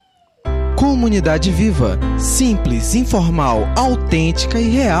Comunidade Viva. Simples, informal, autêntica e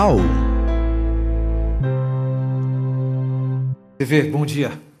real. TV, bom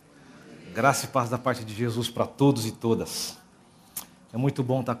dia. Graça e paz da parte de Jesus para todos e todas. É muito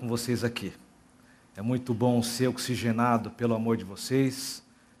bom estar com vocês aqui. É muito bom ser oxigenado pelo amor de vocês.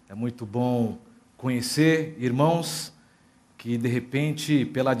 É muito bom conhecer irmãos que, de repente,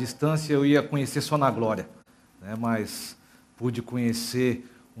 pela distância eu ia conhecer só na glória, né? Mas pude conhecer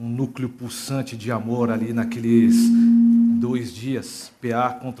um núcleo pulsante de amor ali naqueles 2 dias.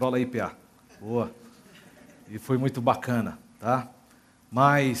 PA, controla aí, PA. Boa. E foi muito bacana, tá?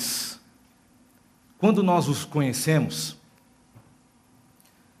 Mas, quando nós os conhecemos,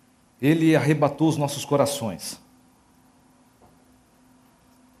 Ele arrebatou os nossos corações.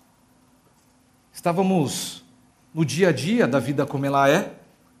 Estávamos no dia a dia da vida como ela é,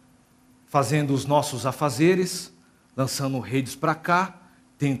 fazendo os nossos afazeres, lançando redes para cá,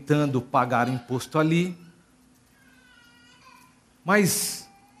 tentando pagar imposto ali. Mas,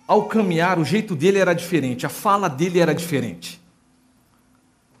 ao caminhar, o jeito dele era diferente, a fala dele era diferente.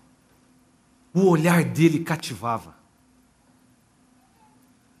 O olhar dele cativava.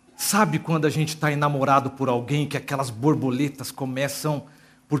 Sabe quando a gente está enamorado por alguém, que aquelas borboletas começam,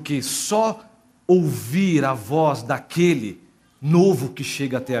 porque só ouvir a voz daquele novo que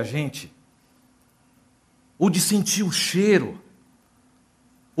chega até a gente, ou de sentir o cheiro,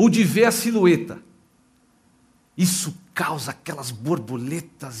 ou de ver a silhueta, isso causa aquelas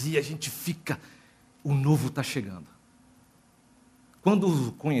borboletas e a gente fica, o novo está chegando. Quando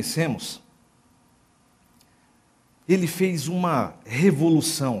o conhecemos, Ele fez uma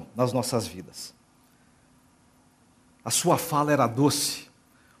revolução nas nossas vidas. A sua fala era doce,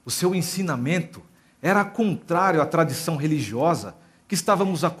 o seu ensinamento era contrário à tradição religiosa que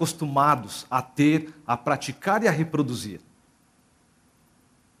estávamos acostumados a ter, a praticar e a reproduzir.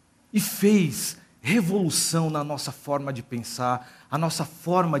 E fez revolução na nossa forma de pensar, a nossa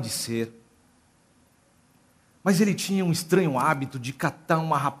forma de ser. Mas ele tinha um estranho hábito de catar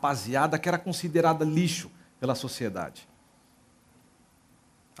uma rapaziada que era considerada lixo pela sociedade.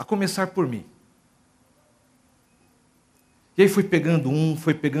 A começar por mim. E aí foi pegando um,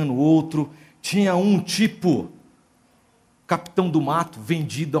 foi pegando outro. Tinha um tipo, capitão do mato,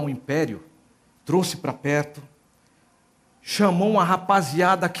 vendido ao império, trouxe para perto, chamou uma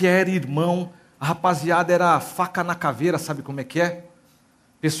rapaziada que era irmão, a rapaziada era faca na caveira, sabe como é que é?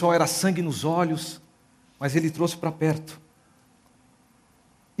 O pessoal era sangue nos olhos, mas ele trouxe para perto.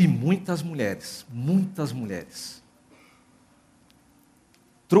 E muitas mulheres.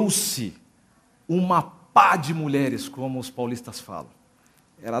 Trouxe uma pá de mulheres, como os paulistas falam.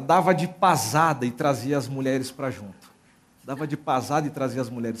 Ela dava de pasada e trazia as mulheres para junto. Dava de pasada e trazia as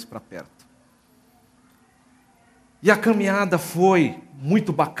mulheres para perto. E a caminhada foi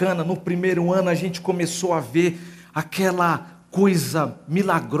muito bacana. No primeiro ano a gente começou a ver aquela coisa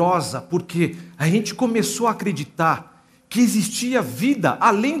milagrosa, porque a gente começou a acreditar que existia vida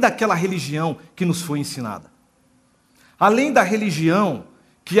além daquela religião que nos foi ensinada. Além da religião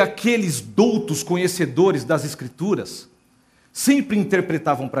que aqueles doutos conhecedores das Escrituras sempre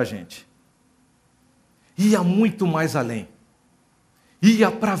interpretavam para a gente. Ia muito mais além. Ia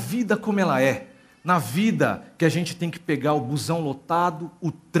para a vida como ela é. Na vida que a gente tem que pegar o busão lotado,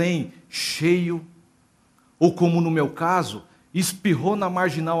 o trem cheio, ou como no meu caso, espirrou na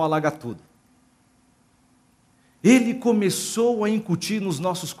marginal, alaga tudo. Ele começou a incutir nos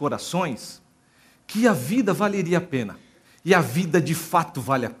nossos corações que a vida valeria a pena. E a vida de fato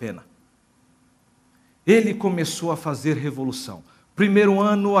vale a pena. Ele começou a fazer revolução. Primeiro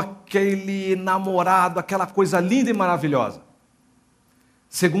ano, aquele namorado, aquela coisa linda e maravilhosa.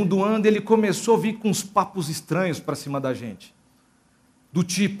 Segundo ano, ele começou a vir com uns papos estranhos para cima da gente. Do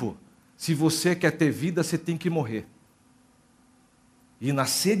tipo, se você quer ter vida, você tem que morrer. E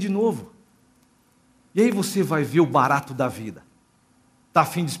nascer de novo. E aí você vai ver o barato da vida. Está a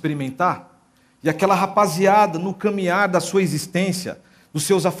fim de experimentar? E aquela rapaziada, no caminhar da sua existência, dos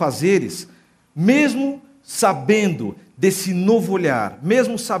seus afazeres, mesmo sabendo desse novo olhar,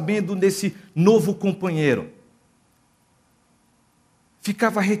 mesmo sabendo desse novo companheiro,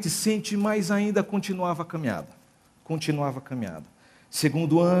 ficava reticente, mas ainda continuava a caminhada.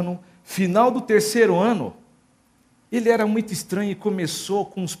 Segundo ano, final do terceiro ano, ele era muito estranho e começou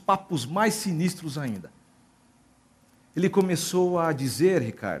com os papos mais sinistros ainda. Ele começou a dizer,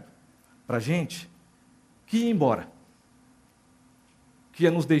 Ricardo, para a gente, que ia embora, que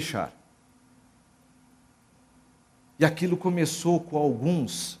ia nos deixar. E aquilo começou com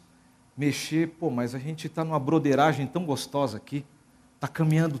alguns mexer, mas a gente está numa broderagem tão gostosa aqui, está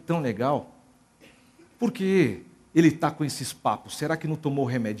caminhando tão legal, por que ele está com esses papos? Será que não tomou o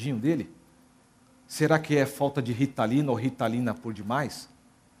remedinho dele? Será que é falta de Ritalina ou Ritalina por demais?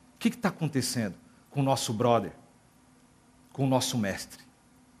 O que está acontecendo com o nosso brother, com o nosso mestre?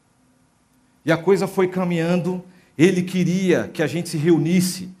 E a coisa foi caminhando, ele queria que a gente se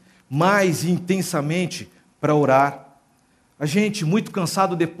reunisse mais intensamente para orar. A gente, muito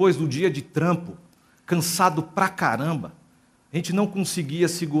cansado depois do dia de trampo, cansado pra caramba, a gente não conseguia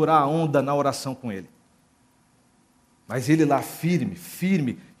segurar a onda na oração com ele. Mas ele lá firme,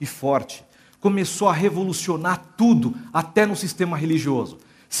 firme e forte, começou a revolucionar tudo, até no sistema religioso.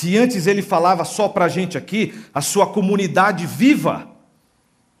 Se antes ele falava só para a gente aqui, a sua comunidade viva,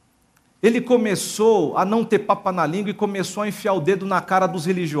 ele começou a não ter papa na língua e começou a enfiar o dedo na cara dos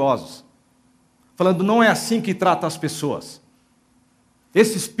religiosos, falando, não é assim que trata as pessoas.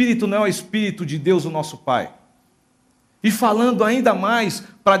 Esse espírito não é o espírito de Deus, o nosso Pai. E falando ainda mais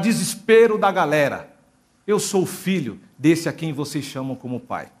para desespero da galera, eu sou o filho desse a quem vocês chamam como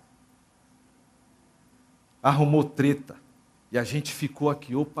pai. Arrumou treta. E a gente ficou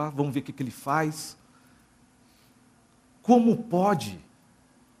aqui, opa, vamos ver o que ele faz. Como pode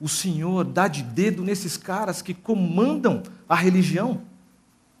o Senhor dar de dedo nesses caras que comandam a religião?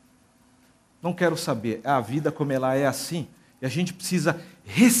 Não quero saber, a vida como ela é assim. E a gente precisa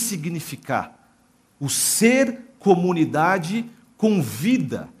ressignificar o ser comunidade com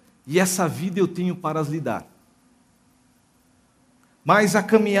vida. E essa vida eu tenho para as lidar. Mas a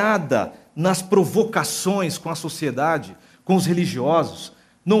caminhada nas provocações com a sociedade, com os religiosos,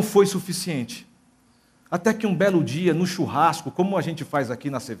 não foi suficiente. Até que um belo dia, no churrasco, como a gente faz aqui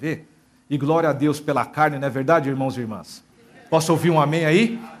na CV, e glória a Deus pela carne, não é verdade, irmãos e irmãs? Posso ouvir um amém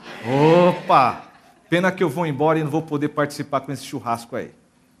aí? Opa! Pena que eu vou embora e não vou poder participar com esse churrasco aí.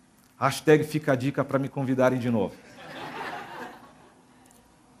 Hashtag fica a dica para me convidarem de novo.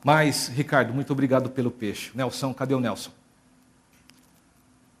 Mas, Ricardo, muito obrigado pelo peixe. Nelson, cadê o Nelson?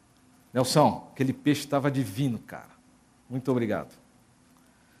 Nelson, aquele peixe estava divino, cara. Muito obrigado.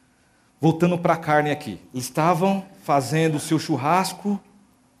 Voltando para a carne aqui. Eles estavam fazendo o seu churrasco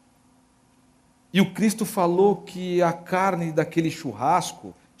e o Cristo falou que a carne daquele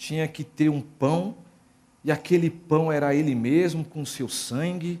churrasco tinha que ter um pão e aquele pão era ele mesmo com o seu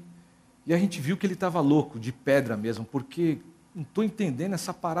sangue. E a gente viu que ele estava louco, de pedra mesmo, porque não estou entendendo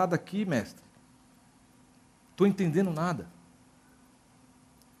essa parada aqui, mestre. Não estou entendendo nada.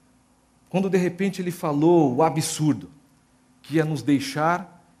 Quando de repente ele falou o absurdo, que ia nos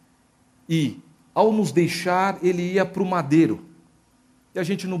deixar, e ao nos deixar ele ia para o madeiro, e a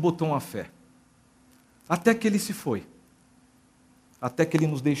gente não botou uma fé. Até que ele se foi, até que ele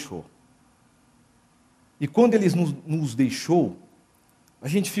nos deixou. E quando ele nos deixou, a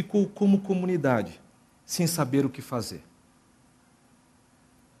gente ficou como comunidade, sem saber o que fazer.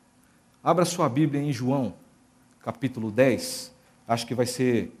 Abra sua Bíblia em João, capítulo 10, acho que vai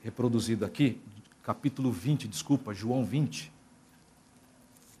ser reproduzido aqui, capítulo 20, desculpa, João 20.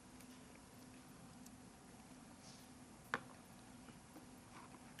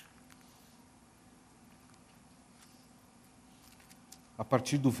 A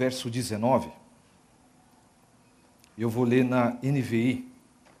partir do verso 19, eu vou ler na NVI.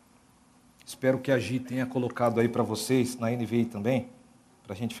 Espero que a Gi tenha colocado aí para vocês, na NVI também,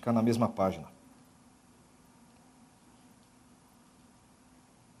 para a gente ficar na mesma página.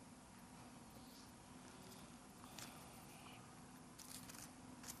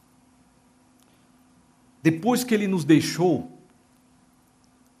 Depois que ele nos deixou,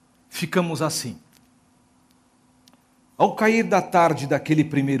 ficamos assim. Ao cair da tarde daquele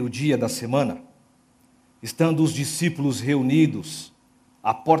primeiro dia da semana, estando os discípulos reunidos,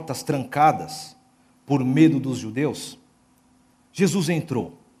 a portas trancadas, por medo dos judeus, Jesus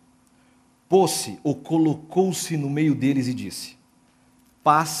entrou, pôs-se ou colocou-se no meio deles e disse: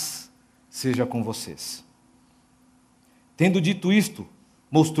 paz seja com vocês. Tendo dito isto,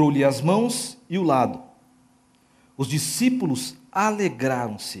 mostrou-lhe as mãos e o lado. Os discípulos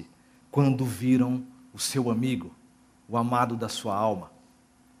alegraram-se quando viram o seu amigo, o amado da sua alma,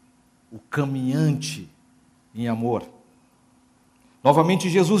 o caminhante em amor. Novamente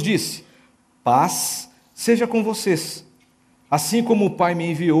Jesus disse: paz seja com vocês. Assim como o Pai me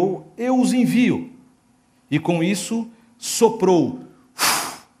enviou, eu os envio. E com isso soprou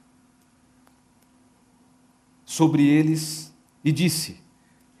sobre eles e disse: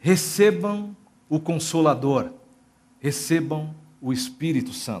 recebam o Consolador, recebam o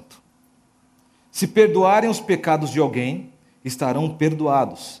Espírito Santo. Se perdoarem os pecados de alguém, estarão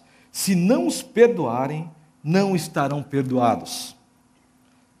perdoados. Se não os perdoarem, não estarão perdoados.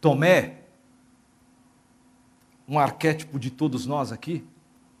 Tomé, um arquétipo de todos nós aqui,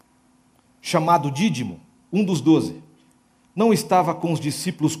 chamado Dídimo, um dos 12, não estava com os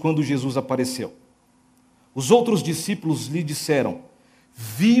discípulos quando Jesus apareceu. Os outros discípulos lhe disseram: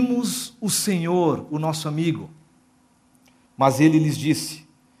 vimos o Senhor, o nosso amigo. Mas ele lhes disse: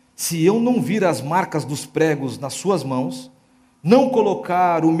 se eu não vir as marcas dos pregos nas suas mãos, não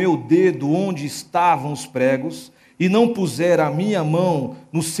colocar o meu dedo onde estavam os pregos, e não puser a minha mão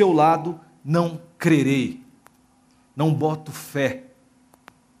no seu lado, não crerei. Não boto fé.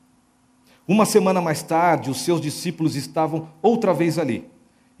 Uma semana mais tarde, os seus discípulos estavam outra vez ali.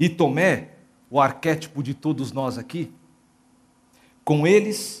 E Tomé, o arquétipo de todos nós aqui, com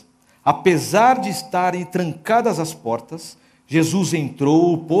eles, apesar de estarem trancadas as portas, Jesus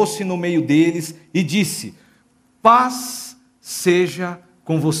entrou, pôs-se no meio deles e disse: paz seja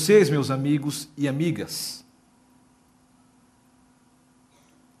com vocês, meus amigos e amigas.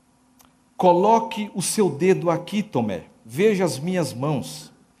 Coloque o seu dedo aqui, Tomé, veja as minhas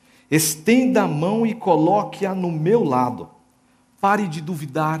mãos. Estenda a mão e coloque-a no meu lado. Pare de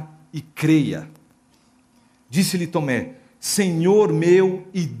duvidar e creia. Disse-lhe Tomé: Senhor meu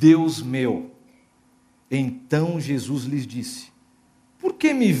e Deus meu. Então Jesus lhes disse: por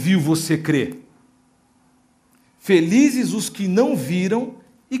que me viu você crer? Felizes os que não viram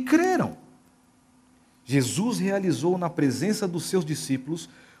e creram. Jesus realizou na presença dos seus discípulos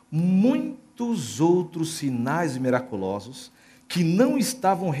muitos outros sinais miraculosos que não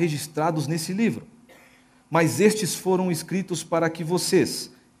estavam registrados nesse livro, mas estes foram escritos para que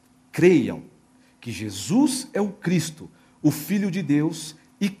vocês creiam que Jesus é o Cristo, o Filho de Deus,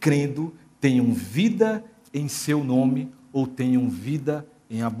 e crendo, tenham vida em seu nome ou tenham vida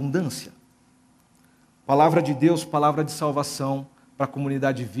em abundância. Palavra de Deus, palavra de salvação para a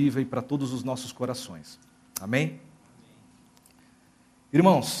comunidade viva e para todos os nossos corações. Amém?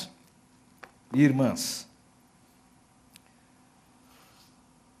 Irmãos e irmãs,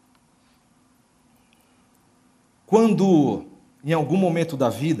 quando em algum momento da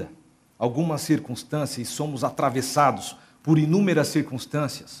vida, alguma circunstância, e somos atravessados por inúmeras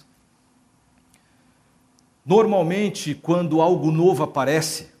circunstâncias, normalmente quando algo novo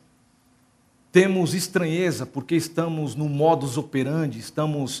aparece, temos estranheza porque estamos no modus operandi,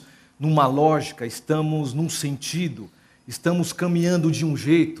 estamos numa lógica, estamos num sentido, estamos caminhando de um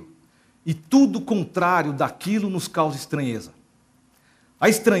jeito, e tudo contrário daquilo nos causa estranheza. A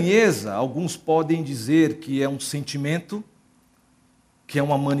estranheza, alguns podem dizer que é um sentimento, que é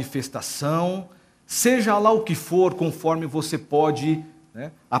uma manifestação, seja lá o que for, conforme você pode,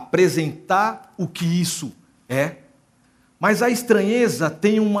 apresentar o que isso é. Mas a estranheza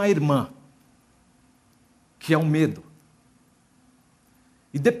tem uma irmã, que é o medo.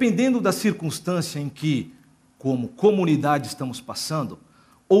 E dependendo da circunstância em que, como comunidade, estamos passando,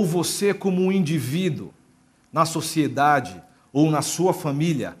 ou você como um indivíduo na sociedade ou na sua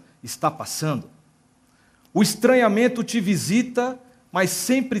família está passando, o estranhamento te visita, mas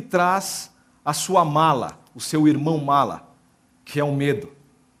sempre traz a sua mala, o seu irmão mala, que é o medo.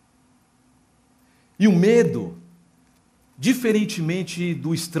 E o medo, diferentemente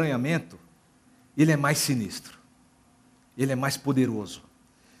do estranhamento, ele é mais sinistro, ele é mais poderoso.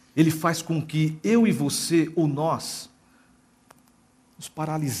 Ele faz com que eu e você, ou nós, nos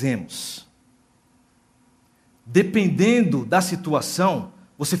paralisemos. Dependendo da situação,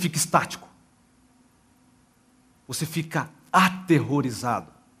 você fica estático. Você fica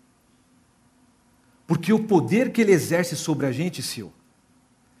aterrorizado. Porque o poder que ele exerce sobre a gente, Sil,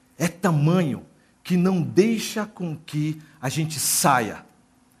 é tamanho que não deixa com que a gente saia.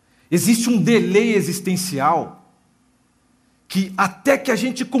 Existe um delay existencial que até que a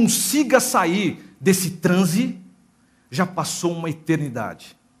gente consiga sair desse transe, já passou uma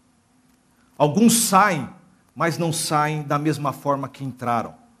eternidade. Alguns saem, mas não saem da mesma forma que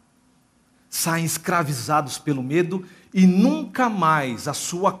entraram. Saem escravizados pelo medo e nunca mais a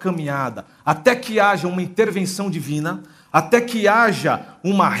sua caminhada, até que haja uma intervenção divina, até que haja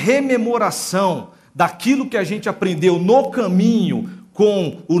uma rememoração daquilo que a gente aprendeu no caminho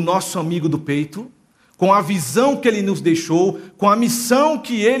com o nosso amigo do peito, com a visão que ele nos deixou, com a missão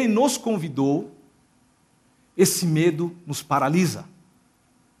que ele nos convidou, esse medo nos paralisa.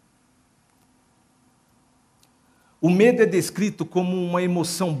 O medo é descrito como uma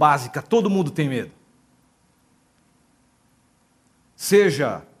emoção básica, todo mundo tem medo.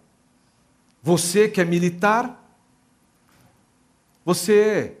 Seja você que é militar,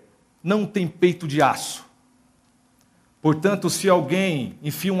 você não tem peito de aço. Portanto, se alguém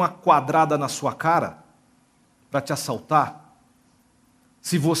enfia uma quadrada na sua cara para te assaltar,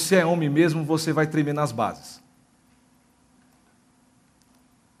 se você é homem mesmo, você vai tremer nas bases.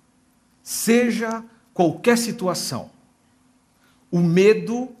 Seja qualquer situação, o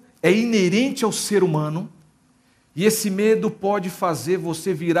medo é inerente ao ser humano e esse medo pode fazer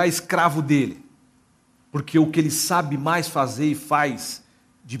você virar escravo dele. Porque o que ele sabe mais fazer e faz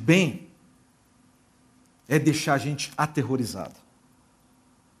de bem é deixar a gente aterrorizado.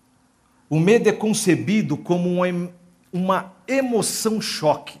 O medo é concebido como uma emoção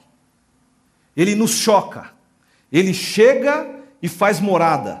choque. Ele nos choca. Ele chega e faz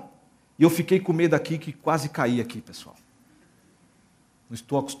morada. E eu fiquei com medo aqui, que quase caí aqui, pessoal. Não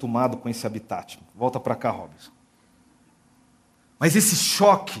estou acostumado com esse habitat. Volta para cá, Robson. Mas esse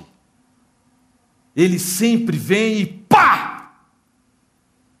choque, ele sempre vem e pá!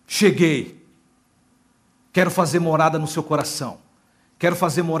 Cheguei. Quero fazer morada no seu coração. Quero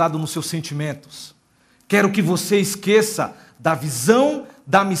fazer morada nos seus sentimentos. Quero que você esqueça da visão,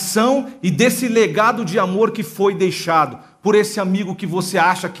 da missão e desse legado de amor que foi deixado por esse amigo que você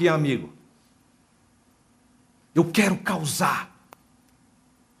acha que é amigo. Eu quero causar.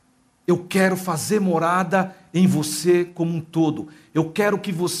 Eu quero fazer morada em você como um todo. Eu quero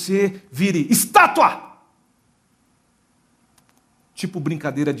que você vire estátua. Tipo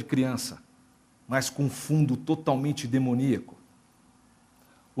brincadeira de criança, mas com fundo totalmente demoníaco.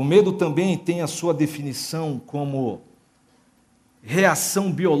 O medo também tem a sua definição como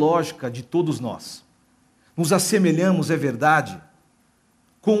reação biológica de todos nós. Nos assemelhamos, é verdade,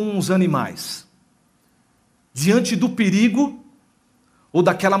 com os animais. Diante do perigo, ou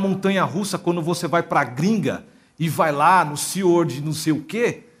daquela montanha-russa, quando você vai para a gringa e vai lá no senhor de não sei o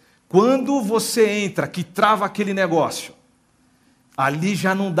quê, quando você entra, que trava aquele negócio, ali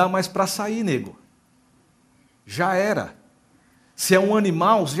já não dá mais para sair, nego. Já era. Se é um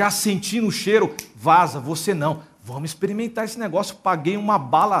animal, já sentindo o cheiro, vaza, você não. Vamos experimentar esse negócio. Paguei uma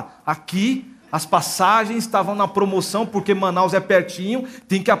bala aqui, as passagens estavam na promoção, porque Manaus é pertinho,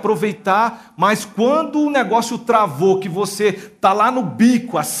 tem que aproveitar. Mas quando o negócio travou, que você está lá no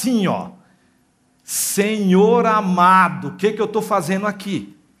bico, assim, ó. Senhor amado, o que eu estou fazendo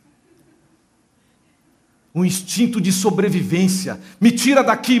aqui? Um instinto de sobrevivência. Me tira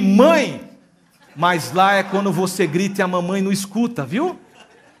daqui, mãe! Mas lá é quando você grita e a mamãe não escuta, viu?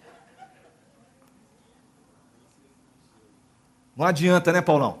 Não adianta, né,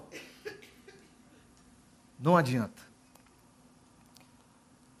 Paulão? Não adianta.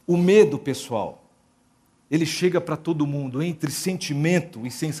 O medo, pessoal, ele chega para todo mundo. Entre sentimento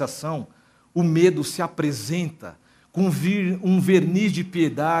e sensação, o medo se apresenta com um verniz de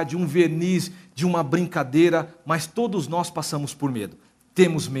piedade, um verniz de uma brincadeira, mas todos nós passamos por medo.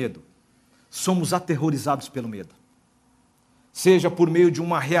 Temos medo. Somos aterrorizados pelo medo. Seja por meio de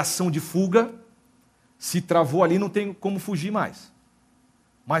uma reação de fuga, se travou ali não tem como fugir mais.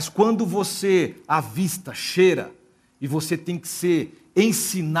 Mas quando você avista, cheira, e você tem que ser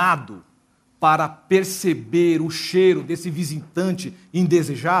ensinado para perceber o cheiro desse visitante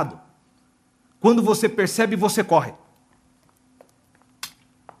indesejado, quando você percebe, você corre.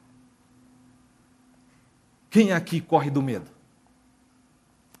 Quem aqui corre do medo?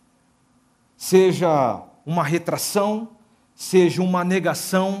 Seja uma retração, seja uma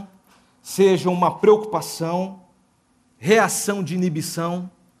negação, seja uma preocupação, reação de inibição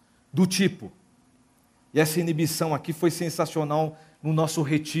do tipo. E essa inibição aqui foi sensacional no nosso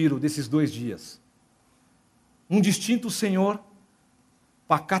retiro desses 2 dias. Um distinto senhor,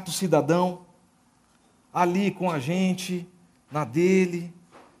 pacato cidadão, ali com a gente, na dele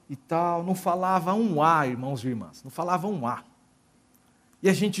e tal, não falava um A, irmãos e irmãs, não falava um A. E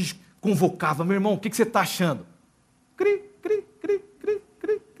a gente convocava, meu irmão, o que você está achando? Cri, cri, cri, cri,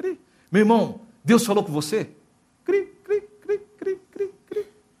 cri, cri. Meu irmão, Deus falou com você? Cri, cri, cri, cri, cri, cri.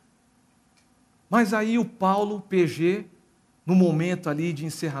 Mas aí o Paulo, o PG, no momento ali de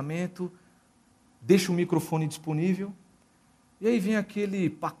encerramento, deixa o microfone disponível, e aí vem aquele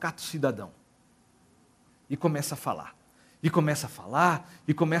pacato cidadão. E começa a falar. E começa a falar,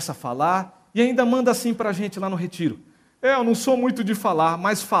 e começa a falar, e ainda manda assim para a gente lá no retiro. Eu não sou muito de falar,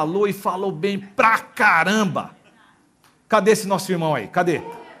 mas falou e falou bem pra caramba. Cadê esse nosso irmão aí? Cadê?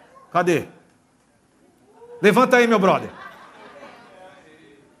 Cadê? Levanta aí, meu brother.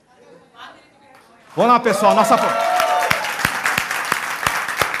 Vamos lá, pessoal. Nossa...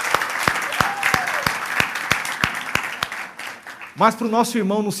 Mas para o nosso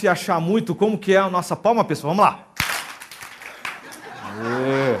irmão não se achar muito, como que é a nossa palma, pessoal? Vamos lá.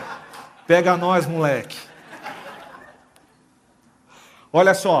 Aê. Pega nós, moleque.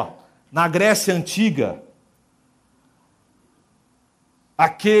 Olha só, na Grécia Antiga,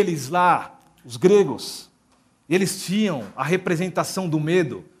 aqueles lá, os gregos, eles tinham a representação do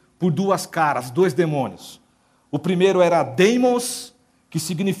medo por 2 caras, 2 demônios. O primeiro era Deimos, que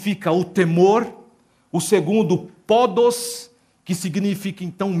significa o temor. O segundo, Podos, que significa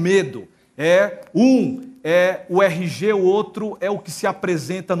então medo. Um é o RG, o outro é o que se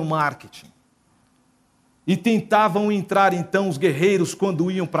apresenta no marketing. e tentavam entrar então os guerreiros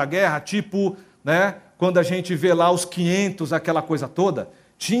quando iam para a guerra, tipo, né, quando a gente vê lá os 500, aquela coisa toda,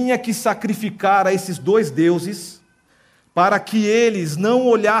 tinha que sacrificar a esses dois deuses para que eles não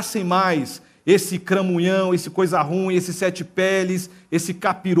olhassem mais esse cramunhão, esse coisa ruim, esse sete peles, esse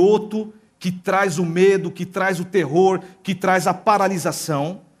capiroto que traz o medo, que traz o terror, que traz a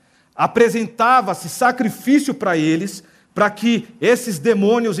paralisação. Apresentava-se sacrifício para eles, para que esses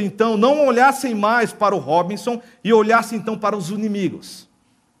demônios então não olhassem mais para o Robinson e olhassem então para os inimigos.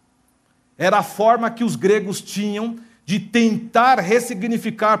 Era a forma que os gregos tinham de tentar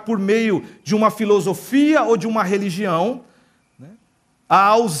ressignificar por meio de uma filosofia ou de uma religião, né, a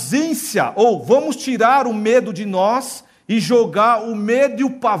ausência, ou vamos tirar o medo de nós e jogar o medo e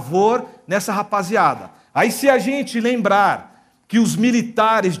o pavor nessa rapaziada. Aí se a gente lembrar que os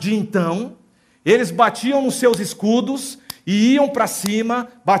militares de então, eles batiam nos seus escudos e iam para cima,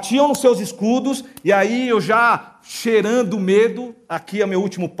 batiam nos seus escudos, e aí eu já cheirando medo, aqui é meu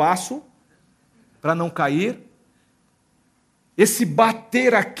último passo, para não cair. Esse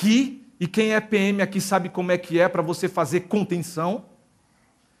bater aqui, e quem é PM aqui sabe como é que é para você fazer contenção.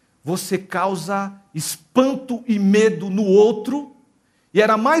 Você causa espanto e medo no outro, e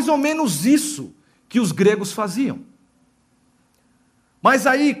era mais ou menos isso que os gregos faziam. Mas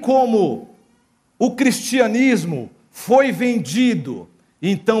aí, como o cristianismo foi vendido,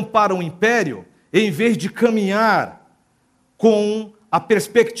 então, para o império, em vez de caminhar com a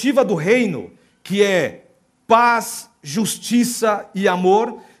perspectiva do reino, que é paz, justiça e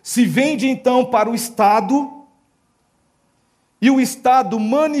amor, se vende então para o Estado, e o Estado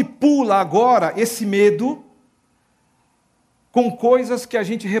manipula agora esse medo com coisas que a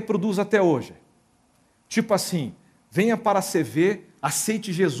gente reproduz até hoje. Tipo assim, venha para a CV,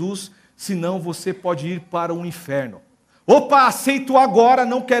 aceite Jesus, senão você pode ir para o inferno. Opa, aceito agora,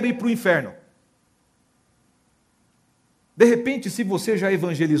 não quero ir para o inferno. De repente, se você já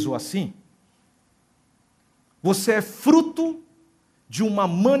evangelizou assim, você é fruto de uma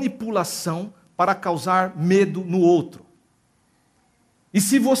manipulação para causar medo no outro. E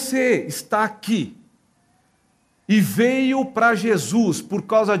se você está aqui e veio para Jesus por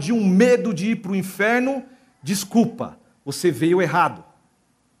causa de um medo de ir para o inferno, desculpa, você veio errado.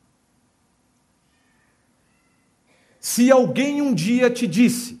 Se alguém um dia te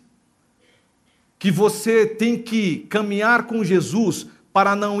disse que você tem que caminhar com Jesus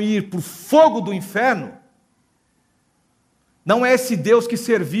para não ir para o fogo do inferno, não é esse Deus que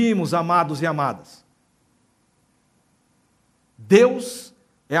servimos, amados e amadas. Deus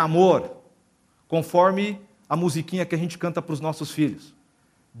é amor, conforme a musiquinha que a gente canta para os nossos filhos.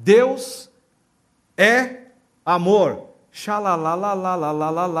 Deus é amor.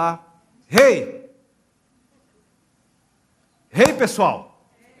 Xalalalalalalalá. Hey! Hey, pessoal!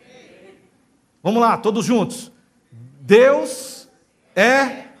 Vamos lá, todos juntos. Deus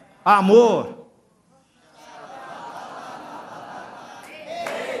é amor.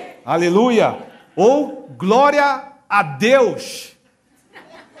 Aleluia! Ou glória a Deus.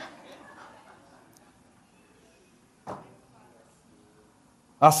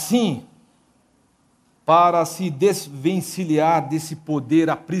 Assim, para se desvencilhar desse poder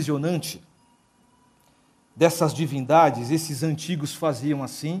aprisionante, dessas divindades, esses antigos faziam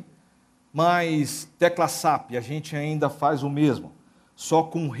assim, mas tecla SAP, a gente ainda faz o mesmo, só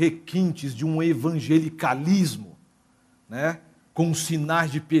com requintes de um evangelicalismo, né? Com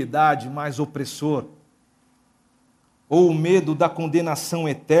sinais de piedade mais opressor, ou o medo da condenação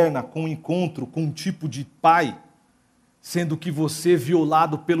eterna com o encontro com um tipo de pai, sendo que você,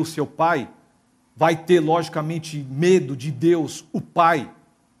 violado pelo seu pai, vai ter, logicamente, medo de Deus, o Pai,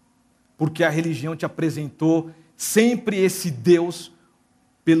 porque a religião te apresentou sempre esse Deus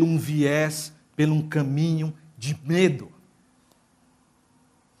pelo um viés, pelo um caminho de medo.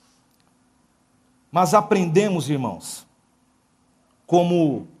 Mas aprendemos, irmãos,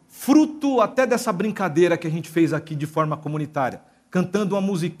 como fruto até dessa brincadeira que a gente fez aqui de forma comunitária, cantando uma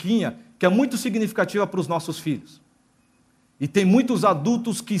musiquinha que é muito significativa para os nossos filhos. E tem muitos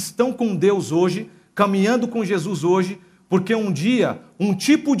adultos que estão com Deus hoje, caminhando com Jesus hoje, porque um dia, um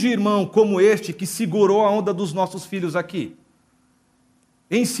tipo de irmão como este, que segurou a onda dos nossos filhos aqui,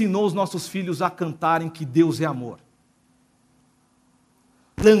 ensinou os nossos filhos a cantarem que Deus é amor.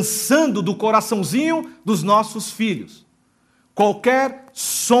 Lançando do coraçãozinho dos nossos filhos qualquer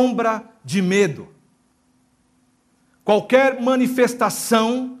sombra de medo, qualquer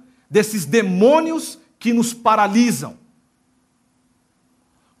manifestação desses demônios que nos paralisam,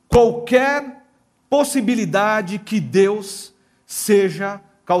 qualquer possibilidade que Deus seja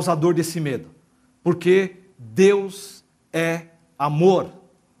causador desse medo, porque Deus é amor.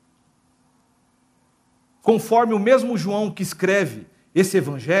 conforme o mesmo João que escreve esse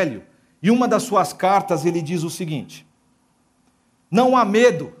evangelho, em uma das suas cartas ele diz o seguinte: não há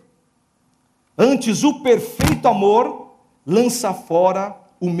medo, antes o perfeito amor lança fora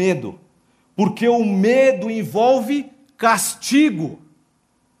o medo, porque o medo envolve castigo.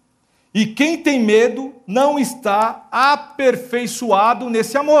 E quem tem medo não está aperfeiçoado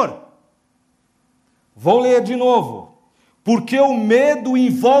nesse amor. Vou ler de novo. Porque o medo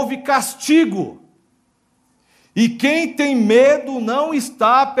envolve castigo. E quem tem medo não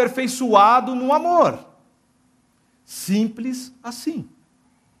está aperfeiçoado no amor. Simples assim.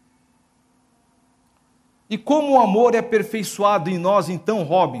 E como o amor é aperfeiçoado em nós, então,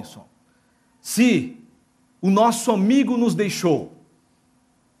 Robinson? Se o nosso amigo nos deixou,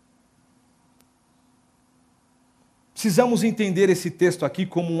 precisamos entender esse texto aqui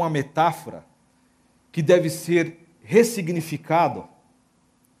como uma metáfora que deve ser ressignificado.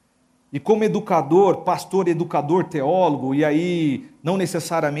 E como educador, pastor, educador, teólogo, e aí não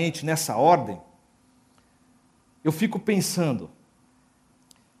necessariamente nessa ordem, eu fico pensando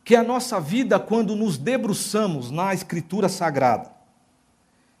que a nossa vida, quando nos debruçamos na Escritura Sagrada,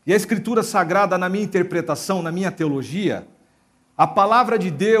 e a Escritura Sagrada, na minha interpretação, na minha teologia, a palavra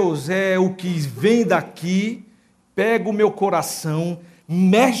de Deus é o que vem daqui, pega o meu coração,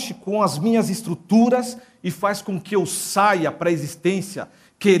 mexe com as minhas estruturas e faz com que eu saia para a existência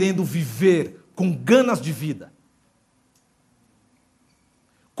querendo viver com ganas de vida.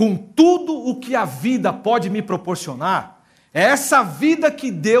 Com tudo o que a vida pode me proporcionar, é essa vida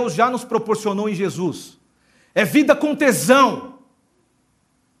que Deus já nos proporcionou em Jesus. É vida com tesão.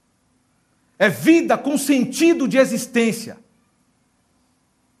 É vida com sentido de existência.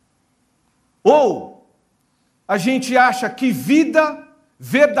 Ou a gente acha que vida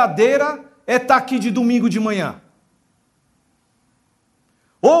verdadeira é estar aqui de domingo de manhã.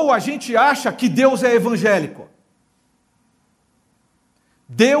 Ou a gente acha que Deus é evangélico.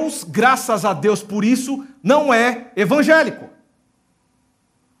 Deus, graças a Deus por isso, não é evangélico.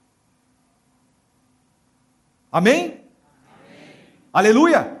 Amém? Amém.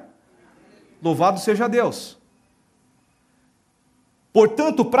 Aleluia? Louvado seja Deus.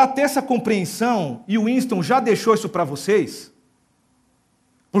 Portanto, para ter essa compreensão, e o Winston já deixou isso para vocês,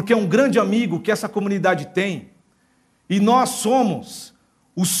 porque é um grande amigo que essa comunidade tem, e nós somos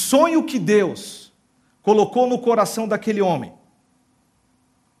o sonho que Deus colocou no coração daquele homem,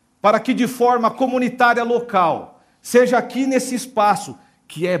 para que de forma comunitária local, seja aqui nesse espaço,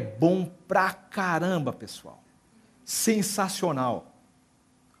 que é bom pra caramba, pessoal. Sensacional.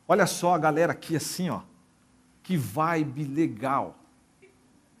 Olha só a galera aqui assim, ó. Que vibe legal.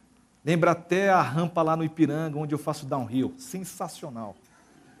 Lembra até a rampa lá no Ipiranga, onde eu faço downhill. Sensacional.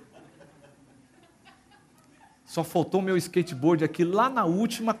 Só faltou meu skateboard aqui lá na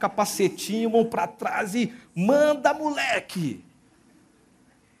última, capacetinho, mão pra trás e manda, moleque!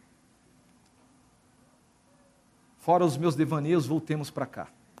 Fora os meus devaneios, voltemos para cá.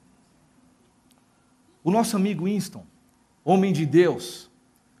 O nosso amigo Winston, homem de Deus,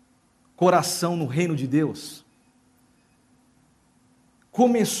 coração no reino de Deus,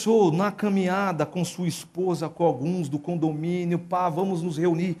 começou na caminhada com sua esposa, com alguns do condomínio, pá, vamos nos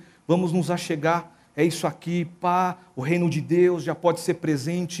reunir, vamos nos achegar, é isso aqui, pá, o reino de Deus já pode ser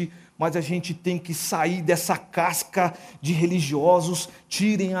presente, mas a gente tem que sair dessa casca de religiosos,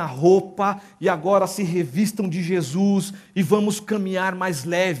 tirem a roupa e agora se revistam de Jesus e vamos caminhar mais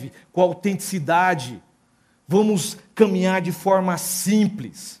leve, com autenticidade, vamos caminhar de forma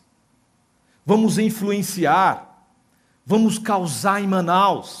simples, vamos influenciar, vamos causar em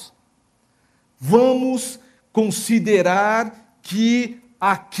Manaus, vamos considerar que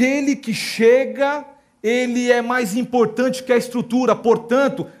aquele que chega, ele é mais importante que a estrutura,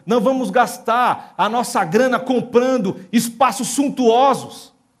 portanto, não vamos gastar a nossa grana comprando espaços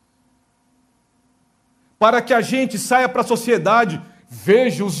suntuosos, para que a gente saia para a sociedade,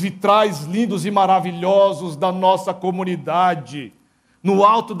 veja os vitrais lindos e maravilhosos da nossa comunidade, no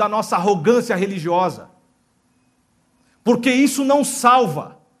alto da nossa arrogância religiosa, porque isso não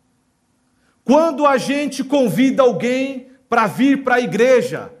salva. Quando a gente convida alguém para vir para a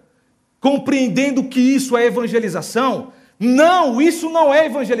igreja, compreendendo que isso é evangelização, não, isso não é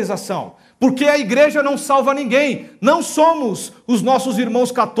evangelização, porque a igreja não salva ninguém, não somos os nossos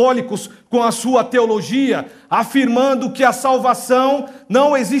irmãos católicos com a sua teologia, afirmando que a salvação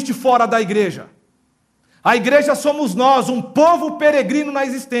não existe fora da igreja. A igreja somos nós, um povo peregrino na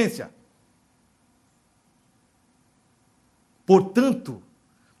existência. Portanto,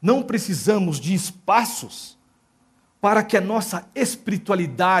 não precisamos de espaços para que a nossa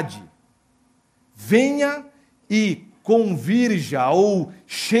espiritualidade venha e convirja, ou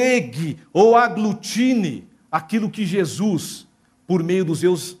chegue, ou aglutine aquilo que Jesus, por meio dos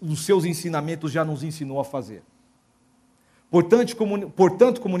seus ensinamentos, já nos ensinou a fazer.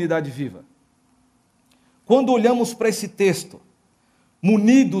 Portanto, comunidade viva, quando olhamos para esse texto,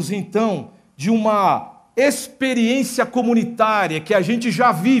 munidos então de uma experiência comunitária que a gente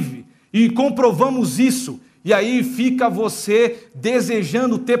já vive e comprovamos isso, e aí fica você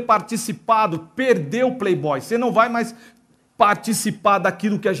desejando ter participado, perdeu o Playboy, você não vai mais participar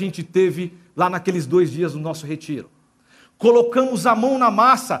daquilo que a gente teve lá naqueles 2 dias do nosso retiro. Colocamos a mão na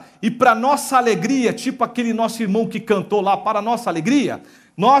massa e para nossa alegria, tipo aquele nosso irmão que cantou lá, para nossa alegria,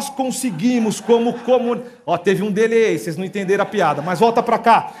 nós conseguimos teve um delay, vocês não entenderam a piada, mas volta para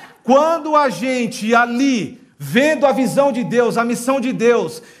cá. Quando a gente ali, vendo a visão de Deus, a missão de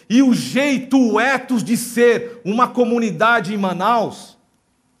Deus e o jeito, o ethos de ser uma comunidade em Manaus,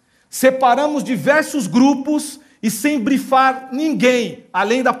 separamos diversos grupos e sem brifar ninguém,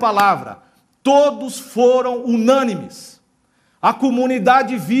 além da palavra, todos foram unânimes. A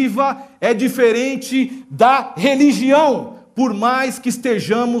comunidade viva é diferente da religião, por mais que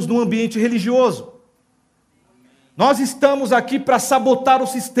estejamos num ambiente religioso. Nós estamos aqui para sabotar o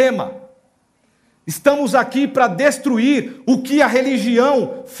sistema. Estamos aqui para destruir o que a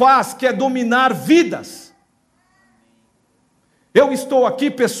religião faz, que é dominar vidas. Eu estou aqui,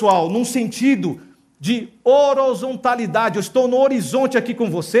 pessoal, num sentido de horizontalidade. Eu estou no horizonte aqui com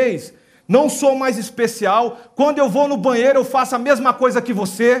vocês. Não sou mais especial. Quando eu vou no banheiro, eu faço a mesma coisa que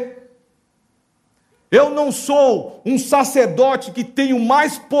você. Eu não sou um sacerdote que tenho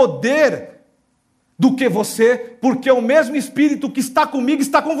mais poder do que você, porque o mesmo Espírito que está comigo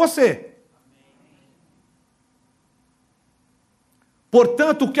está com você.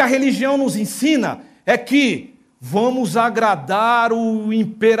 Portanto, o que a religião nos ensina é que vamos agradar o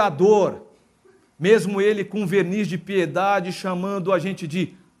imperador, mesmo ele com verniz de piedade, chamando a gente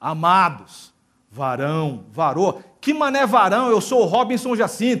de amados, varão, varô. Que mané varão? Eu sou o Robinson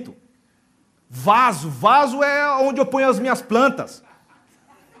Jacinto. Vaso é onde eu ponho as minhas plantas.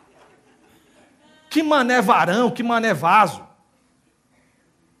 Que mané varão, que mané vaso?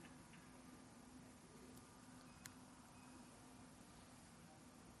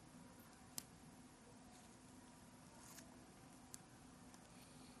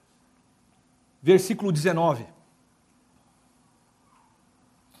 Versículo 19.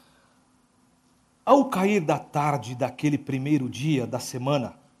 Ao cair da tarde daquele primeiro dia da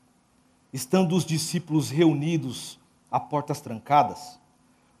semana, estando os discípulos reunidos a portas trancadas,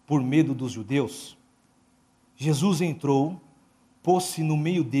 por medo dos judeus, Jesus entrou, pôs-se no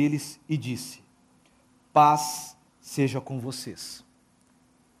meio deles e disse: paz seja com vocês.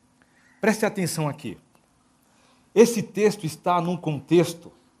 Preste atenção aqui. Esse texto está num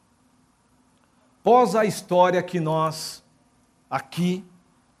contexto pós a história que nós aqui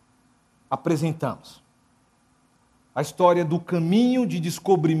apresentamos. A história do caminho de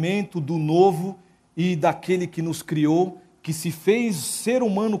descobrimento do novo e daquele que nos criou, que se fez ser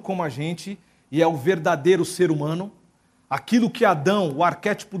humano como a gente, e é o verdadeiro ser humano. Aquilo que Adão, o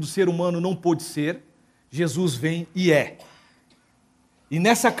arquétipo do ser humano, não pôde ser, Jesus vem e é. E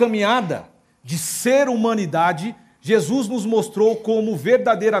nessa caminhada de ser humanidade, Jesus nos mostrou como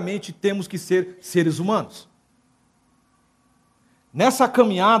verdadeiramente temos que ser seres humanos. Nessa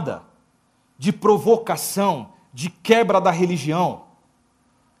caminhada de provocação, de quebra da religião,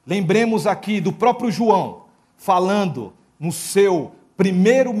 lembremos aqui do próprio João, falando no seu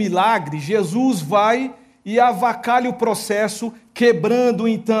primeiro milagre, Jesus vai e avacalha o processo, quebrando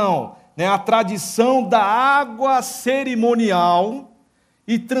então a tradição da água cerimonial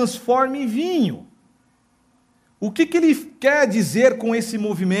e transforma em vinho. O que ele quer dizer com esse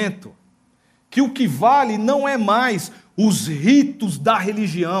movimento? Que o que vale não é mais os ritos da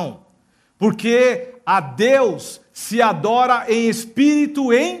religião, porque a Deus se adora em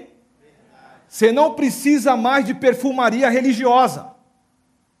espírito em... Você não precisa mais de perfumaria religiosa,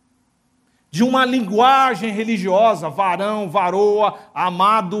 de uma linguagem religiosa, varão, varoa,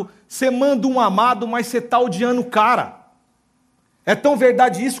 amado. Você manda um amado, mas você está odiando o cara. É tão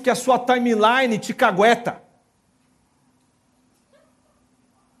verdade isso que a sua timeline te cagueta.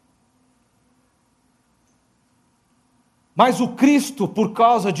 Mas o Cristo, por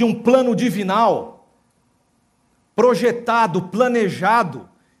causa de um plano divinal, projetado, planejado,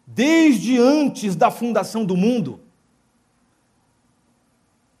 desde antes da fundação do mundo,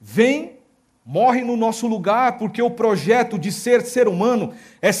 vem, morre no nosso lugar, porque o projeto de ser humano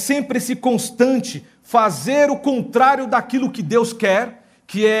é sempre esse constante, fazer o contrário daquilo que Deus quer,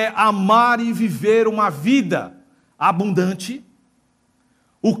 que é amar e viver uma vida abundante.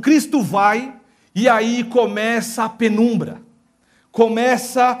 O Cristo vai E aí começa a penumbra,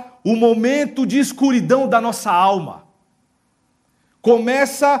 começa o momento de escuridão da nossa alma,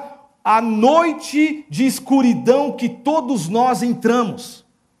 começa a noite de escuridão que todos nós entramos.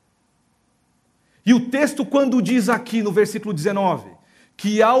 E o texto, quando diz aqui no versículo 19,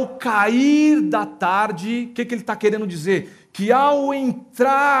 que ao cair da tarde, o que ele está querendo dizer? Que ao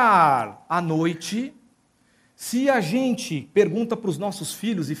entrar a noite, se a gente pergunta para os nossos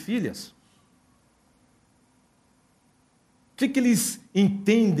filhos e filhas, o que eles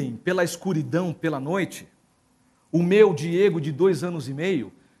entendem pela escuridão, pela noite? O meu Diego, de 2 anos e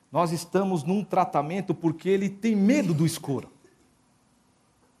meio, nós estamos num tratamento porque ele tem medo do escuro.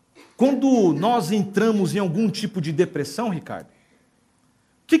 Quando nós entramos em algum tipo de depressão, Ricardo,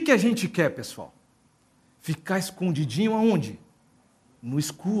 o que a gente quer, pessoal? Ficar escondidinho aonde? No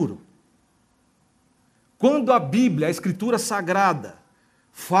escuro. Quando a Bíblia, a Escritura Sagrada,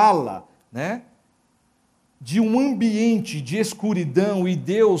 fala, de um ambiente de escuridão e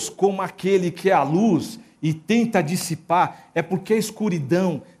Deus como aquele que é a luz e tenta dissipar, é porque a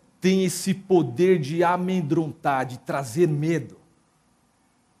escuridão tem esse poder de amedrontar, de trazer medo.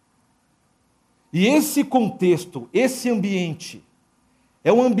 E esse contexto, esse ambiente,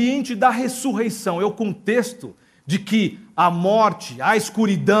 é o ambiente da ressurreição, é o contexto de que a morte, a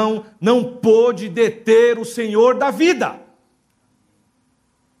escuridão não pôde deter o Senhor da vida.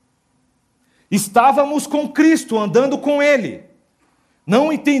 Estávamos com Cristo, andando com Ele.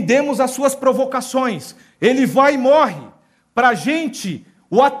 Não entendemos as suas provocações. Ele vai e morre. Para a gente,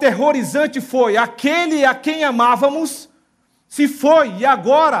 o aterrorizante foi aquele a quem amávamos, se foi, e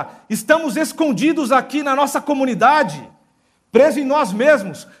agora estamos escondidos aqui na nossa comunidade, presos em nós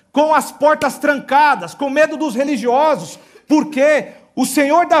mesmos, com as portas trancadas, com medo dos religiosos, porque o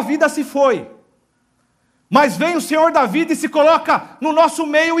Senhor da vida se foi. Mas vem o Senhor da vida e se coloca no nosso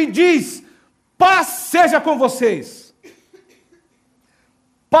meio e diz: paz seja com vocês.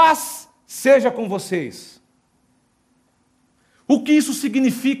 Paz seja com vocês. O que isso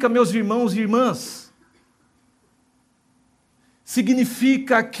significa, meus irmãos e irmãs?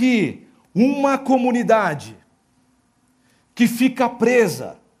 Significa que uma comunidade que fica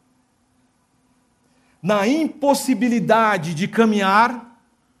presa na impossibilidade de caminhar,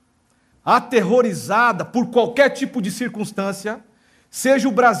 aterrorizada por qualquer tipo de circunstância, seja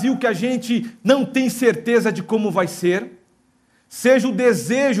o Brasil que a gente não tem certeza de como vai ser, seja o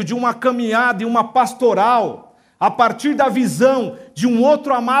desejo de uma caminhada e uma pastoral a partir da visão de um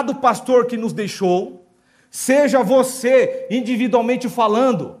outro amado pastor que nos deixou, seja você individualmente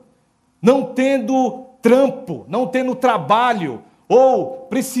falando, não tendo trampo, não tendo trabalho, ou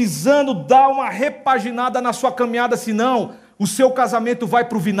precisando dar uma repaginada na sua caminhada, senão o seu casamento vai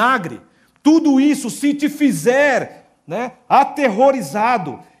para o vinagre. Tudo isso, se te fizer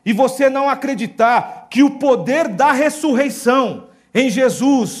aterrorizado, e você não acreditar que o poder da ressurreição em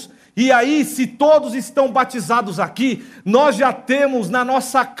Jesus, e aí se todos estão batizados aqui, nós já temos na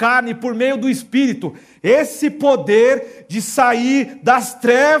nossa carne, por meio do Espírito, esse poder de sair das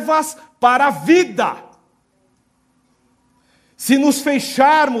trevas para a vida. Se nos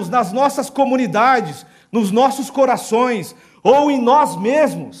fecharmos nas nossas comunidades, nos nossos corações, ou em nós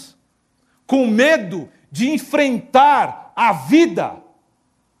mesmos, com medo de enfrentar a vida,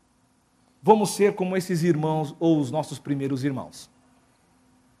 vamos ser como esses irmãos ou os nossos primeiros irmãos.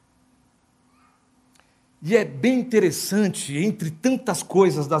 E é bem interessante, entre tantas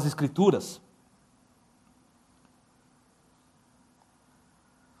coisas das Escrituras,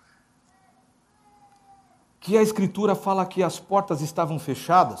 que a Escritura fala que as portas estavam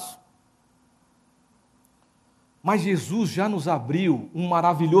fechadas, mas Jesus já nos abriu um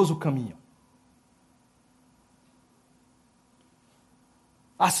maravilhoso caminho.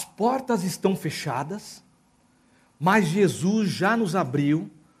 As portas estão fechadas, mas Jesus já nos abriu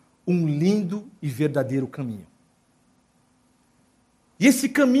um lindo e verdadeiro caminho. E esse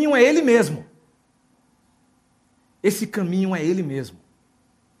caminho é Ele mesmo. Esse caminho é Ele mesmo.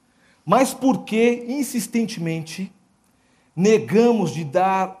 Mas por que, insistentemente, negamos de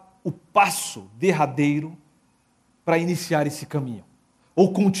dar o passo derradeiro para iniciar esse caminho?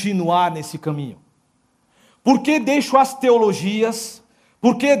 Ou continuar nesse caminho? Por que deixo as teologias?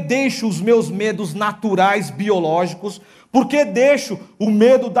 Por que deixo os meus medos naturais, biológicos? Por que deixo o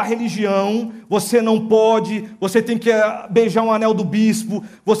medo da religião? Você não pode, você tem que beijar um anel do bispo,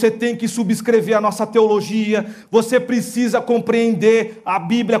 você tem que subscrever a nossa teologia, você precisa compreender a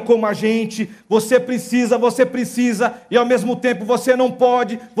Bíblia como a gente, você precisa, e ao mesmo tempo você não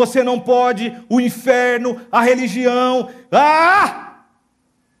pode, o inferno, a religião.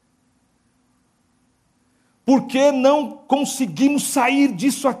 Por que não conseguimos sair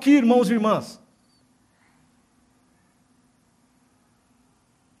disso aqui, irmãos e irmãs?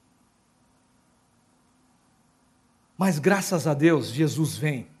 Mas graças a Deus, Jesus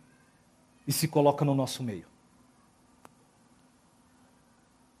vem e se coloca no nosso meio.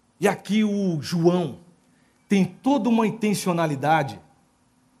 E aqui o João tem toda uma intencionalidade,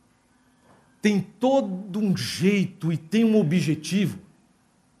 tem todo um jeito e tem um objetivo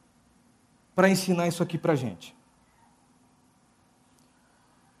para ensinar isso aqui para a gente.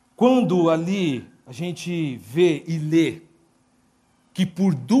 Quando ali a gente vê e lê que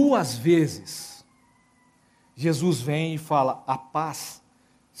por 2 vezes Jesus vem e fala: a paz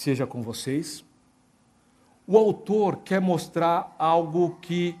seja com vocês, o autor quer mostrar algo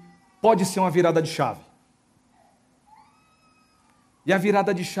que pode ser uma virada de chave. E a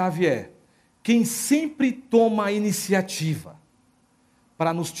virada de chave é: quem sempre toma a iniciativa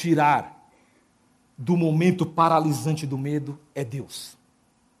para nos tirar do momento paralisante do medo é Deus.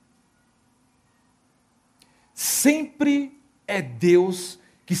 Sempre é Deus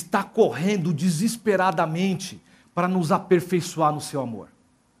que está correndo desesperadamente para nos aperfeiçoar no seu amor.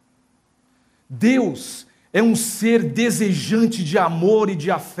 Deus é um ser desejante de amor e de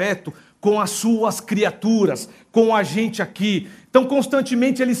afeto com as suas criaturas, com a gente aqui. Então,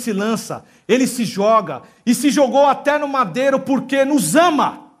 constantemente ele se lança, ele se joga, e se jogou até no madeiro porque nos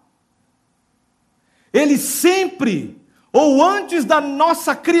ama. Ele sempre, ou antes da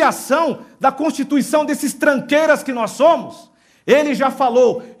nossa criação, da constituição desses tranqueiras que nós somos, ele já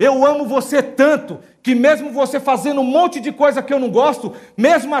falou: eu amo você tanto, que mesmo você fazendo um monte de coisa que eu não gosto,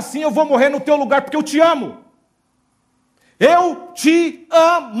 mesmo assim eu vou morrer no teu lugar porque eu te amo. Eu te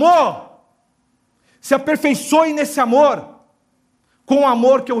amo. Se aperfeiçoe nesse amor, com o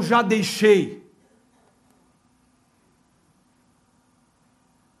amor que eu já deixei.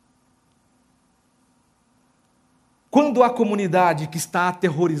 Quando a comunidade que está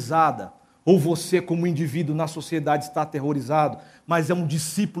aterrorizada, ou você como indivíduo na sociedade está aterrorizado, mas é um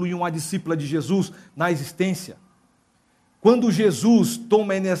discípulo e uma discípula de Jesus na existência, quando Jesus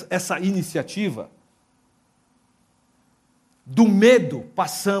toma essa iniciativa, do medo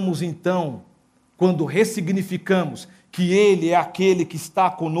passamos então, quando ressignificamos que Ele é aquele que está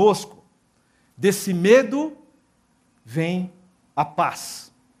conosco, desse medo vem a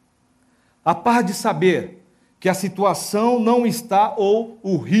paz. A paz de saber que a situação não está, ou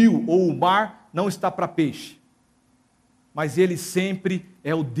o rio, ou o mar, não está para peixe. Mas Ele sempre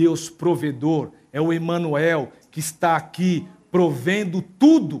é o Deus provedor, é o Emanuel, que está aqui provendo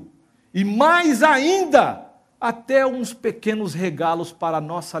tudo, e mais ainda, até uns pequenos regalos para a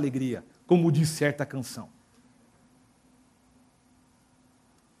nossa alegria, como diz certa canção.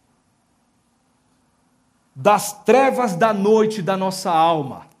 Das trevas da noite da nossa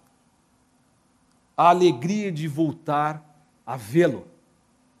alma, a alegria de voltar a vê-lo.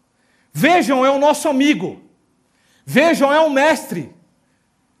 Vejam, é o nosso amigo. Vejam, é o mestre.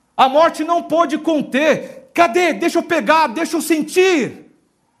 A morte não pôde conter. Cadê? Deixa eu pegar, deixa eu sentir.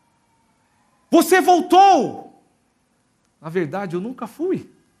 Você voltou. Na verdade, eu nunca fui.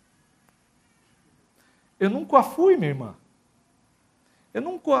 Eu nunca fui, minha irmã. Eu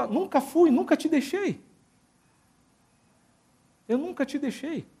nunca fui, nunca te deixei. Eu nunca te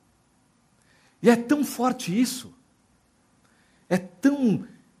deixei. E é tão forte isso, é tão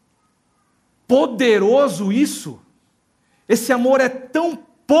poderoso isso, esse amor é tão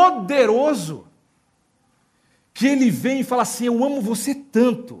poderoso, que ele vem e fala assim: eu amo você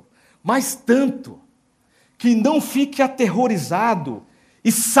tanto, mas tanto, que não fique aterrorizado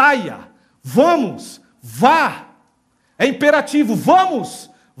e saia, vamos, vá, é imperativo,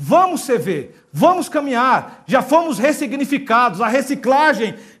 vamos CV, vamos caminhar, já fomos ressignificados, a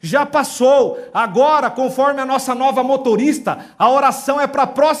reciclagem já passou, agora, conforme a nossa nova motorista, a oração é para a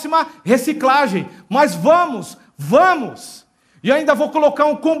próxima reciclagem, mas vamos, e ainda vou colocar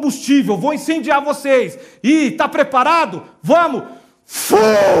um combustível, vou incendiar vocês, e está preparado? Vamos,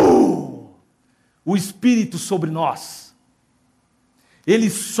 o Espírito sobre nós,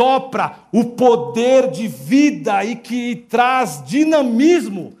 ele sopra o poder de vida e que traz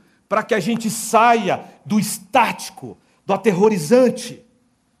dinamismo para que a gente saia do estático, do aterrorizante.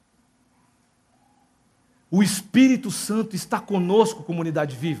 O Espírito Santo está conosco,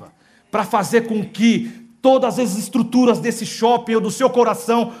 comunidade viva, para fazer com que todas as estruturas desse shopping, ou do seu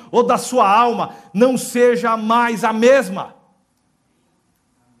coração, ou da sua alma, não seja mais a mesma.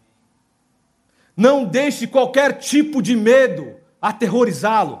 Não deixe qualquer tipo de medo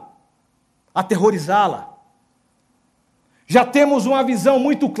aterrorizá-la. Já temos uma visão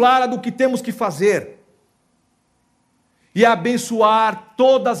muito clara do que temos que fazer. E abençoar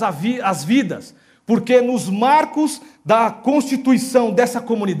todas as vidas, porque nos marcos da constituição dessa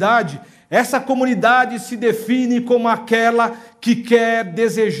comunidade, Essa comunidade se define como aquela que quer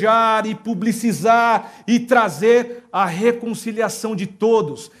desejar e publicizar e trazer a reconciliação de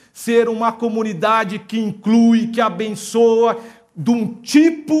todos. Ser uma comunidade que inclui, que abençoa, de um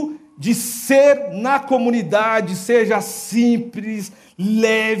tipo de ser na comunidade, seja simples,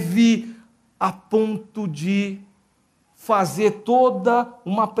 leve, a ponto de fazer toda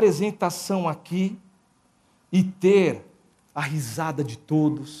uma apresentação aqui e ter a risada de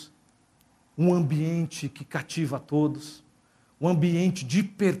todos, um ambiente que cativa a todos, um ambiente de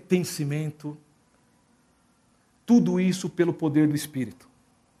pertencimento, tudo isso pelo poder do Espírito.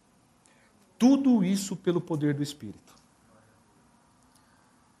 Tudo isso pelo poder do Espírito.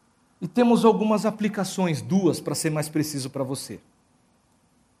 E temos algumas aplicações, duas para ser mais preciso para você.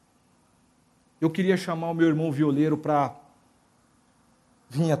 Eu queria chamar o meu irmão violeiro para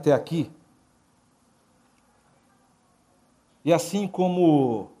vir até aqui. E assim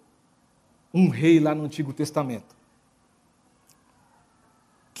como um rei lá no Antigo Testamento,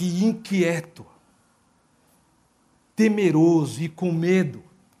 que inquieto, temeroso e com medo,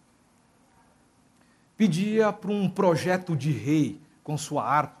 pedia para um projeto de rei, com sua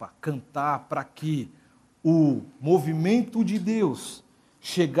harpa, cantar para que o movimento de Deus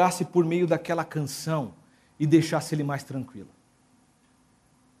chegasse por meio daquela canção e deixasse ele mais tranquilo.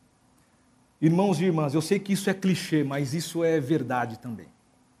 Irmãos e irmãs, eu sei que isso é clichê, mas isso é verdade também.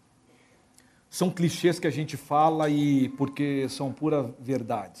 São clichês que a gente fala e porque são puras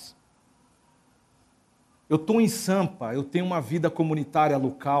verdades. Eu estou em Sampa, eu tenho uma vida comunitária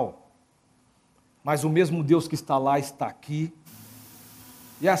local, mas o mesmo Deus que está lá está aqui.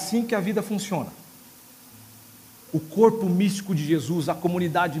 E é assim que a vida funciona. O corpo místico de Jesus, a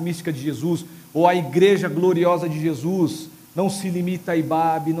comunidade mística de Jesus, ou a igreja gloriosa de Jesus, não se limita a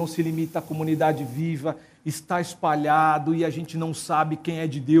Ibabe, não se limita à comunidade viva, está espalhado e a gente não sabe quem é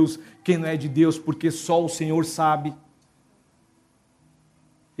de Deus, quem não é de Deus, porque só o Senhor sabe.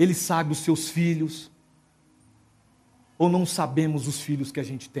 Ele sabe os seus filhos, ou não sabemos os filhos que a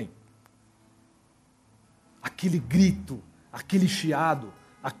gente tem. Aquele grito, aquele chiado,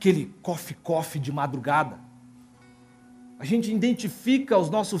 aquele cofe-cofe de madrugada. A gente identifica os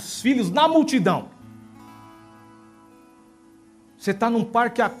nossos filhos na multidão. Você está num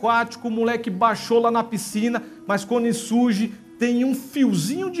parque aquático, o moleque baixou lá na piscina, mas quando ele surge, tem um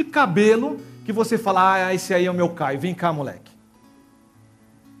fiozinho de cabelo que você fala, ah, esse aí é o meu Caio, vem cá, moleque.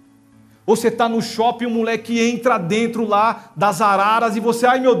 Ou você está no shopping, o moleque entra dentro lá das araras e você,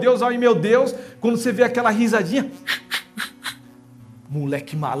 ai meu Deus, quando você vê aquela risadinha,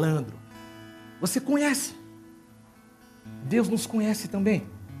 moleque malandro, você conhece. Deus nos conhece também.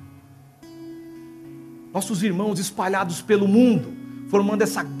 Nossos irmãos espalhados pelo mundo, formando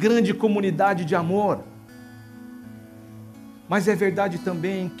essa grande comunidade de amor. Mas é verdade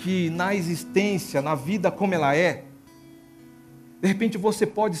também que na existência, na vida como ela é, de repente você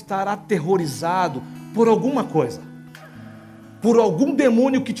pode estar aterrorizado por alguma coisa, por algum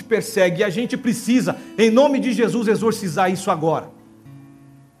demônio que te persegue, e a gente precisa, em nome de Jesus, exorcizar isso agora.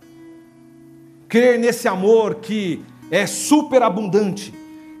 Crer nesse amor que é superabundante,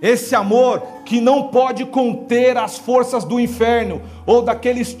 esse amor que não pode conter as forças do inferno, ou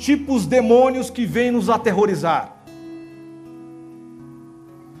daqueles tipos demônios que vêm nos aterrorizar.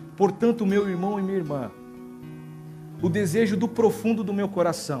 Portanto, meu irmão e minha irmã, o desejo do profundo do meu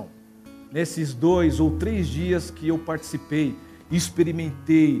coração, nesses 2 ou 3 dias que eu participei,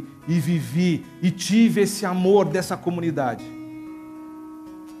 experimentei e vivi e tive esse amor dessa comunidade,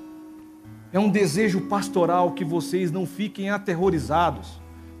 é um desejo pastoral que vocês não fiquem aterrorizados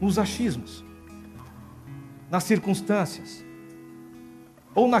nos achismos, nas circunstâncias,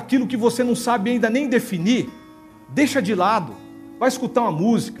 ou naquilo que você não sabe ainda nem definir. Deixa de lado, vai escutar uma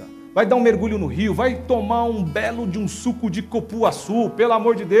música, vai dar um mergulho no rio, vai tomar um belo de um suco de cupuaçu, pelo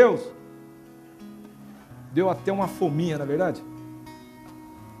amor de Deus. Deu até uma fominha, não é verdade?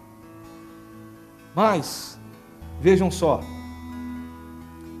 Mas, vejam só,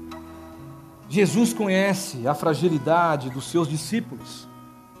 Jesus conhece a fragilidade dos seus discípulos.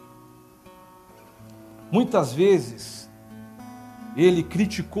 Muitas vezes, Ele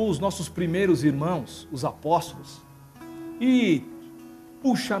criticou os nossos primeiros irmãos, os apóstolos, e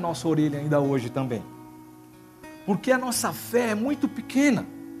puxa a nossa orelha ainda hoje também. Porque a nossa fé é muito pequena.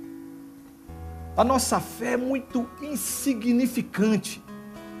 A nossa fé é muito insignificante.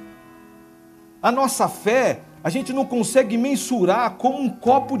 A nossa fé, a gente não consegue mensurar como um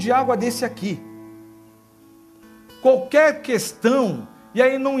copo de água desse aqui. Qualquer questão, e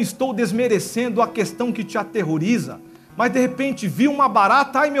aí não estou desmerecendo a questão que te aterroriza, mas de repente viu uma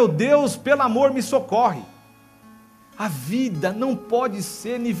barata, ai meu Deus, pelo amor me socorre. A vida não pode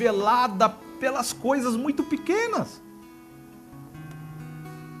ser nivelada pelas coisas muito pequenas.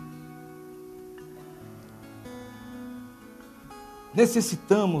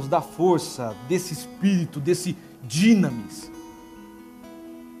 Necessitamos da força desse Espírito, desse dinamis.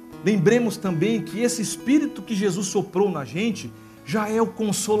 Lembremos também que esse Espírito que Jesus soprou na gente já é o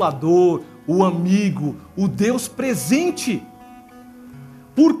Consolador, o amigo, o Deus presente.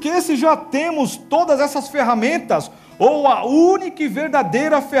 Porque se já temos todas essas ferramentas, ou a única e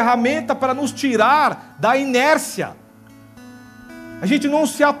verdadeira ferramenta para nos tirar da inércia, a gente não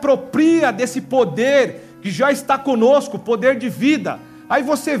se apropria desse poder que já está conosco, poder de vida. Aí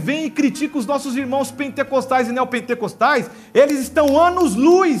você vem e critica os nossos irmãos pentecostais e neopentecostais, eles estão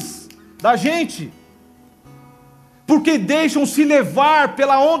anos-luz da gente, porque deixam-se levar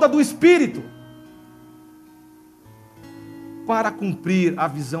pela onda do Espírito, para cumprir a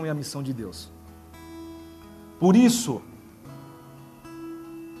visão e a missão de Deus. Por isso,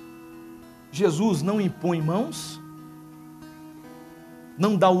 Jesus não impõe mãos,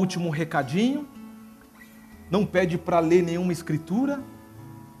 não dá o último recadinho, não pede para ler nenhuma escritura,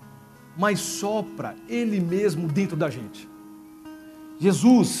 mas sopra Ele mesmo dentro da gente.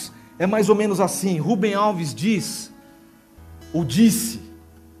 Jesus é mais ou menos assim. Rubem Alves diz, ou disse,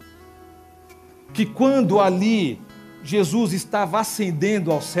 que quando ali Jesus estava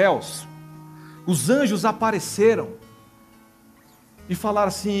ascendendo aos céus, os anjos apareceram e falaram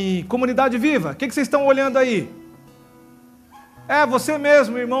assim: comunidade viva, o que vocês estão olhando aí? É você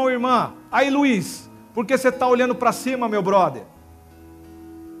mesmo, irmão ou irmã. Aí Luiz, por que você está olhando para cima, meu brother?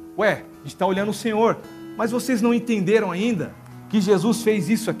 Ué, a gente está olhando o Senhor. Mas vocês não entenderam ainda que Jesus fez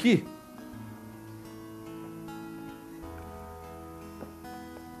isso aqui?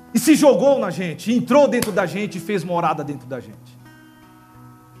 E se jogou na gente, entrou dentro da gente e fez morada dentro da gente.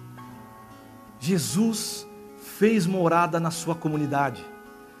 Jesus fez morada na sua comunidade.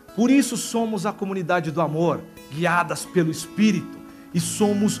 Por isso somos a comunidade do amor, guiadas pelo Espírito, e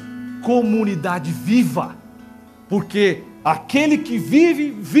somos comunidade viva, porque aquele que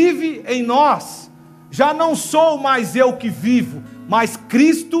vive, vive em nós. Já não sou mais eu que vivo, mas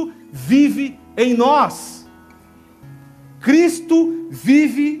Cristo vive em nós. Cristo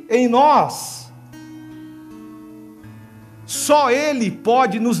vive em nós. Só Ele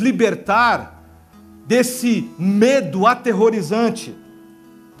pode nos libertar desse medo aterrorizante.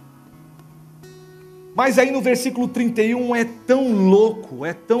 Mas aí no versículo 31 é tão louco,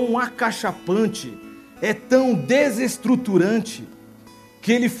 é tão acachapante, é tão desestruturante,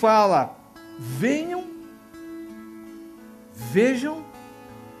 que ele fala: venham, vejam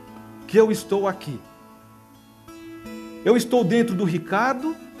que eu estou aqui. Eu estou dentro do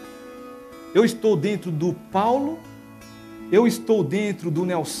Ricardo, eu estou dentro do Paulo, eu estou dentro do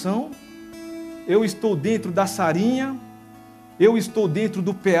Nelson, eu estou dentro da Sarinha, eu estou dentro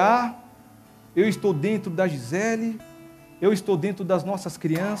do PA, eu estou dentro da Gisele, eu estou dentro das nossas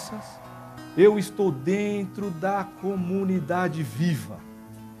crianças, eu estou dentro da comunidade viva.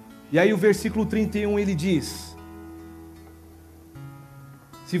 E aí o versículo 31 ele diz: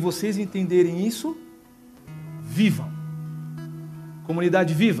 se vocês entenderem isso, vivam.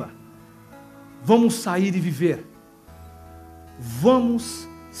 Comunidade viva, vamos sair e viver. Vamos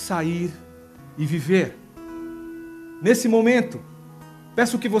sair e viver. Nesse momento,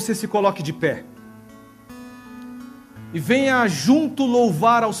 peço que você se coloque de pé e venha junto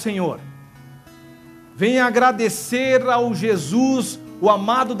louvar ao Senhor. Venha agradecer ao Jesus, o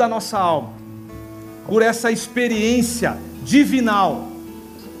amado da nossa alma, por essa experiência divinal.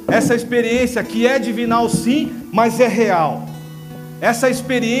 Essa experiência que é divinal sim, mas é real. Essa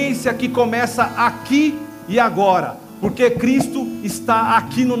experiência que começa aqui e agora, porque Cristo está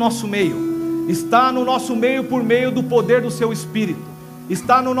aqui no nosso meio. Está no nosso meio por meio do poder do seu Espírito.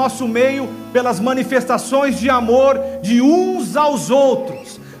 Está no nosso meio pelas manifestações de amor de uns aos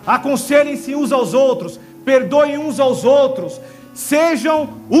outros. Aconselhem-se uns aos outros, perdoem uns aos outros, sejam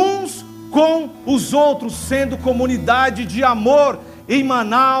uns com os outros, sendo comunidade de amor em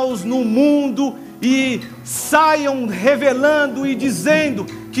Manaus, no mundo, e saiam revelando e dizendo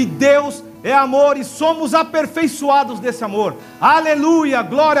que Deus é amor e somos aperfeiçoados desse amor. Aleluia,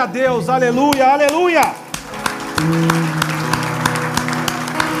 glória a Deus, aleluia, aleluia.